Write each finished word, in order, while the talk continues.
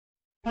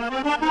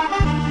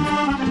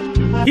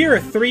Here are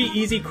 3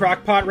 easy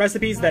crockpot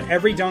recipes that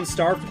every Don't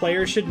Starve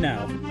player should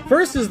know.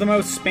 First is the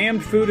most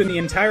spammed food in the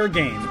entire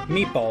game,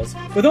 meatballs.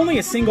 With only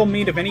a single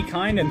meat of any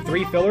kind and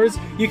 3 fillers,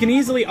 you can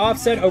easily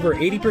offset over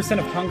 80%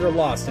 of hunger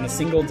lost in a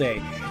single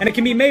day. And it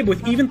can be made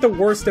with even the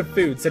worst of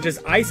foods, such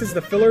as ice as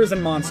the fillers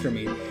and monster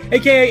meat.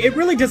 AKA, it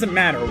really doesn't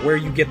matter where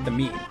you get the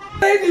meat.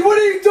 Baby, what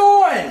are you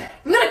doing?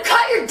 I'm gonna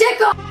cut your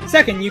dick off!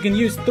 Second, you can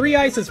use 3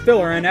 ice as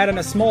filler and add in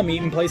a small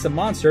meat in place of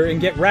monster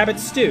and get rabbit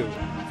stew.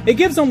 It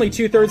gives only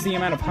 2/3 the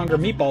amount of hunger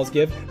meatballs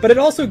give, but it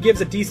also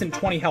gives a decent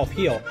 20 health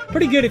heal.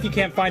 Pretty good if you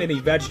can't find any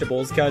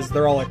vegetables, cause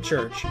they're all at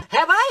church.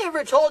 Have I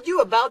ever told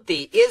you about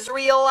the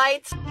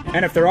Israelites?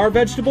 And if there are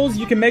vegetables,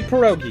 you can make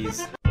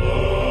pierogies.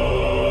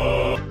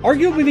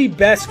 Arguably the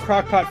best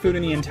crockpot food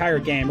in the entire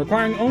game,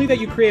 requiring only that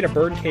you create a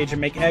bird cage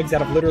and make eggs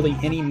out of literally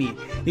any meat.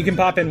 You can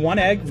pop in 1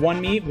 egg, 1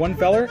 meat, 1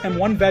 feller, and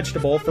 1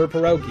 vegetable for a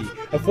pierogi,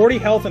 a 40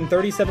 health and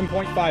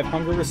 37.5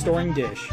 hunger restoring dish.